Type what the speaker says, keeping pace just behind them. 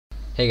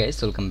Hey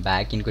guys, welcome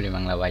back in Coding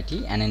Bangla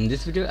YT, and in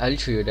this video I'll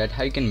show you that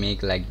how you can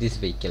make like this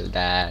vehicle,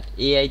 that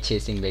AI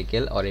chasing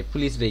vehicle or a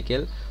police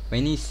vehicle.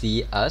 When he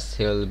see us,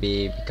 he will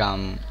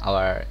become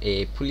our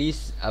a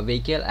police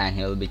vehicle and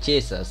he will be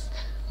chase us.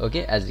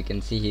 Okay, as you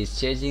can see he's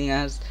chasing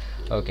us.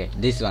 Okay,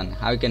 this one,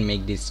 how you can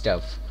make this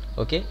stuff.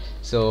 Okay,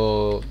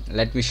 so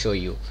let me show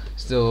you.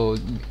 So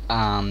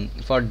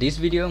for this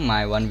video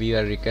my one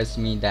viewer requests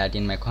me that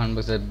in my comment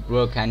box that,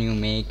 bro, can you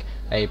make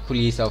a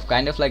police of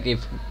kind of like a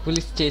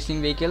police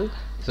chasing vehicle.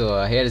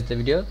 So here is the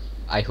video.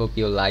 I hope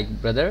you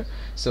like, brother.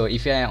 So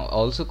if you have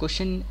also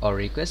question or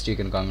request, you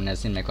can comment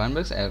us in my comment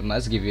box. I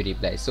must give you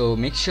reply. So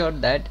make sure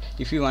that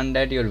if you want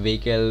that your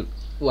vehicle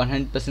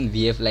 100%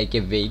 behave like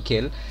a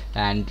vehicle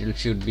and it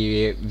should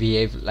be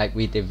behave like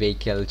with a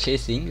vehicle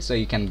chasing, so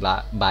you can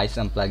buy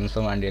some plugins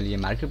from Unreal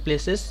Engine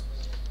marketplaces,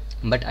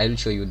 but I will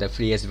show you the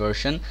freest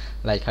version,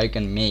 like how you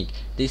can make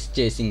this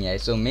chasing AI.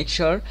 So make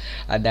sure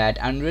that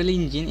Unreal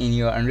Engine, in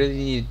your Unreal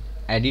Engine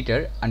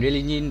editor, Unreal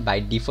Engine by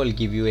default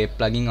give you a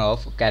plugin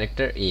of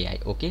character AI.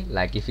 Okay,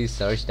 like if you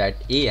search that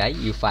AI,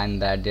 you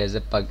find that there's a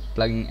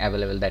plugin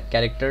available, that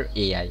character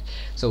AI.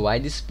 So why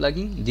this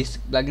plugin? This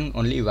plugin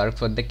only work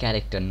for the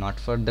character, not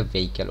for the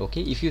vehicle.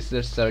 Okay, if you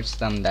search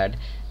some that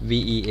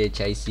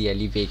vehicle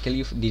vehicle,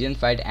 you didn't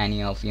find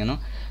any of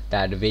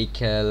that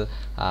vehicle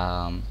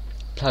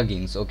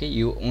plugins. Okay,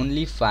 you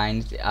only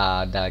find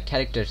the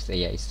characters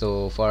AI.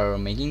 So for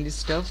making this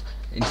stuff,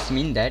 it's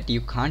mean that you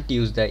can't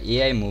use the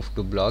AI move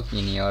to block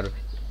in your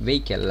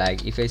vehicle.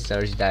 Like if I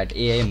search that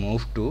AI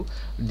move to,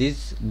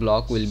 this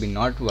block will be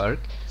not work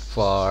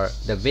for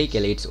the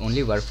vehicle, it's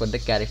only work for the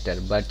character,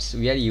 but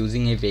we are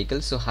using a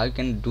vehicle. So how you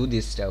can do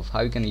this stuff,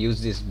 how you can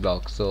use this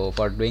block? So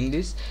for doing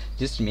this,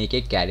 just make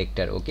a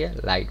character. Okay,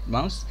 right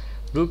mouse,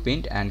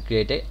 blueprint, and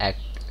create a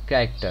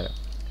character.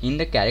 In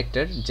the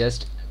character,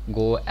 just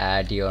go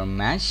add your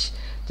mesh,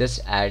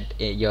 just add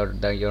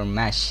your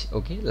mesh.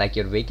 Okay, like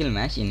your vehicle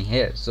mesh in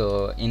here.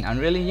 So in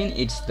Unreal Engine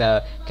it's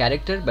the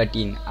character, but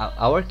in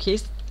our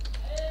case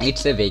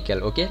it's a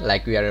vehicle. Okay,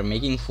 like we are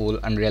making full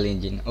Unreal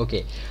Engine.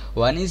 Okay,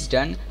 one is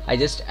done. I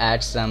just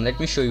add some, let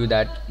me show you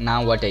that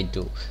now what I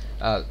do.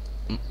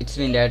 It's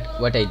mean that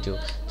what I do,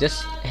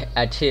 just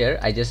at here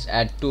I just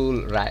add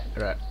two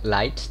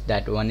lights,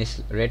 that one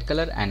is red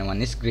color and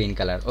one is green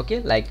color.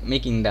 Okay, like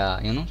making the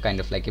kind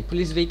of like a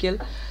police vehicle.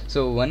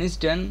 So one is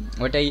done.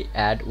 What I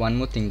add one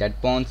more thing,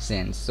 that pawn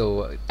sense.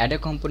 So add a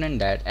component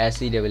that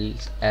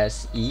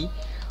SE.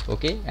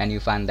 Okay, and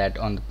you find that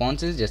on the pawn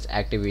sense, just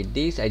activate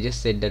this. I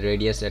just set the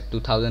radius at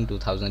 2000.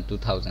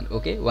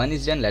 Okay, one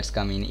is done. Let's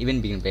come in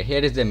event begin play. Here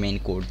is the main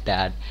code,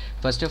 that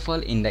first of all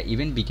in the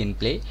event begin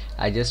play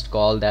I just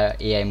call the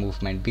AI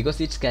movement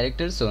because it's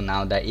character. So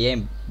now the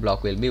AI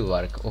block will be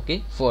work.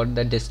 Okay, for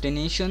the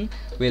destination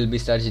will be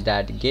such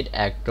that get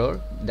actor,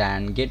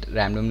 then get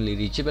randomly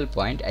reachable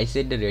point. I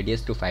set the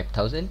radius to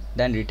 5000,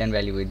 then return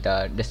value with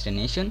the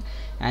destination,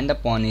 and the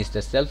pawn is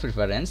the self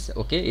reference.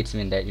 Okay, it's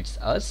mean that it's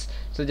us,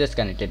 so just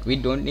connect it. We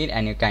don't need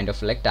any kind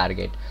of like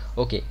target.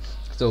 Okay,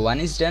 so one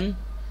is done.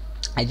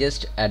 I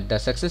just add the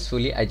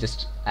successfully, I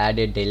just add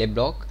a delay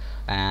block,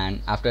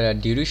 and after a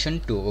duration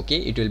 2, okay,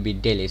 it will be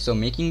delay. So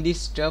making this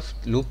stuff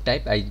loop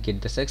type, I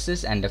get the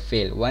success and the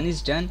fail. One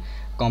is done,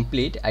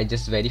 complete. I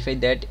just verify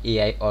that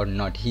AI or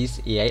not, he's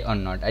AI or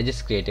not. I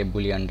just create a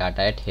boolean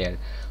data at here.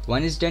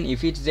 One is done.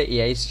 If it's the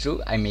AI is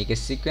true, I make a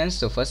sequence.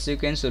 So first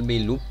sequence will be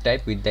loop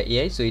type with the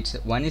AI. So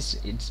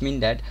it's mean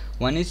that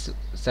one is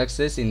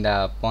success in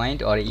the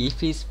point, or if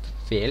he's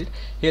failed,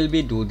 he'll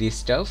be do this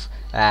stuff,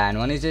 and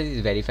one is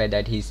verify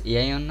that he's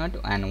AI or not,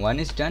 and one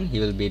is done, he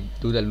will be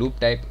do the loop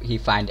type. He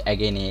find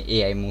again a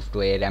AI move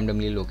to a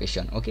randomly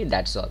location. Okay,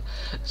 that's all.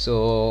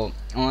 So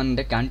on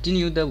the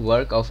continue the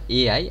work of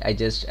AI, I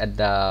just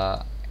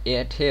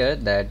at here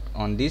that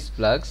on these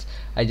plugs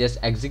I just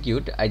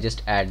execute, I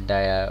just add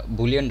the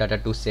boolean data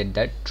to set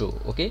that true.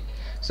 Okay,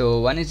 so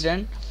one is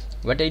done.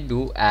 What I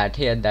do at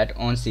here, that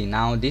on C,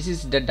 now this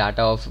is the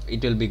data of,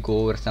 it will be go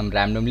over some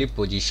randomly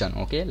position.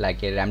 Okay,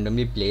 like a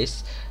randomly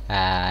place,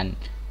 and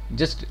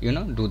just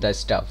do the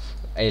stuff,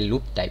 a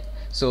loop type.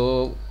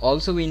 So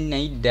also we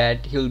need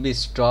that he will be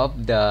stop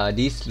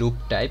this loop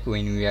type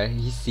when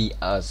he see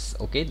us.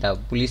 Okay, the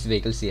police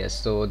vehicle see us.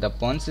 So the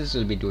ponces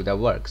will be do the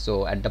work.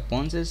 So at the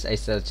ponces I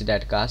search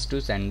that cast to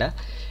send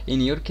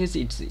in your case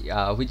it's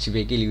which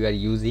vehicle you are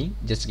using,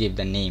 just give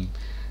the name.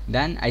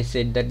 Then I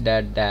said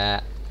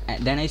that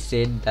then I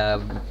said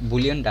the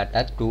boolean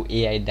data to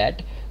AI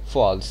that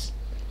false.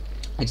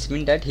 It's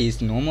mean that he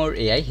is no more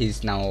AI, he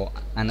is now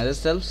another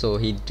self. So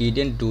he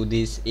didn't do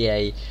this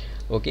AI.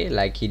 Okay,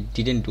 like he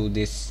didn't do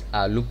this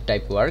loop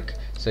type work,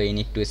 so you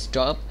need to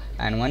stop.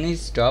 And one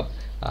is stop.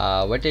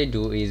 What I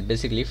do is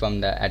basically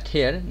from the at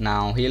here,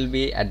 now he'll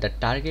be at the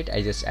target.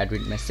 I just add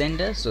with my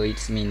sender, so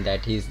it's mean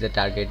that he's the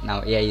target.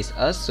 Now AI is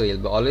us, so he'll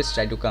be always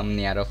try to come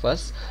near of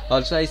us.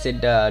 Also I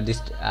said that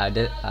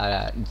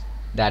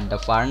the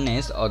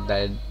farness or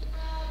the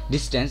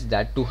distance,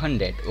 that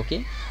 200.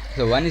 Okay,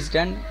 so one is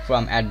done.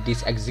 From at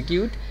this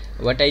execute,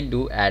 what I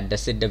do at the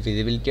set the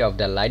visibility of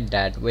the light,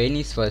 that when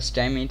is first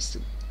time it's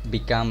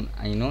become,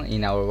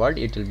 in our world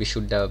it will be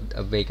should the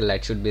vehicle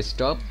light should be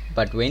stopped.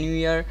 But when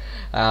we are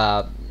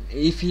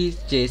if he's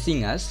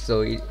chasing us,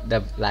 so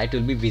the light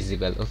will be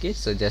visible. Okay,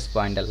 so just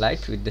point the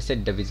light with the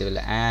set the visible,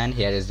 and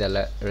here is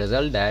the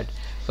result that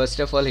first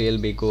of all he will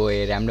be go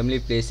a randomly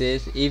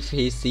places. If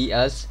he see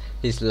us,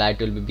 his light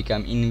will be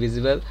become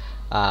invisible,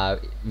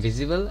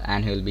 visible,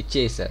 and he will be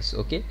chase us.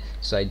 Okay,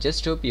 so I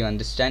just hope you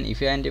understand. If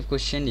you have any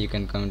question, you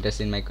can comment us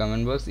in my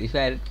comment box. If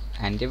you have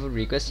any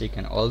request, you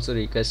can also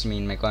request me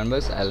in my comment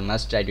box. I'll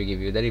must try to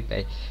give you the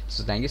reply.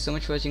 So thank you so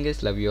much for watching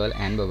guys, love you all,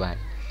 and bye bye.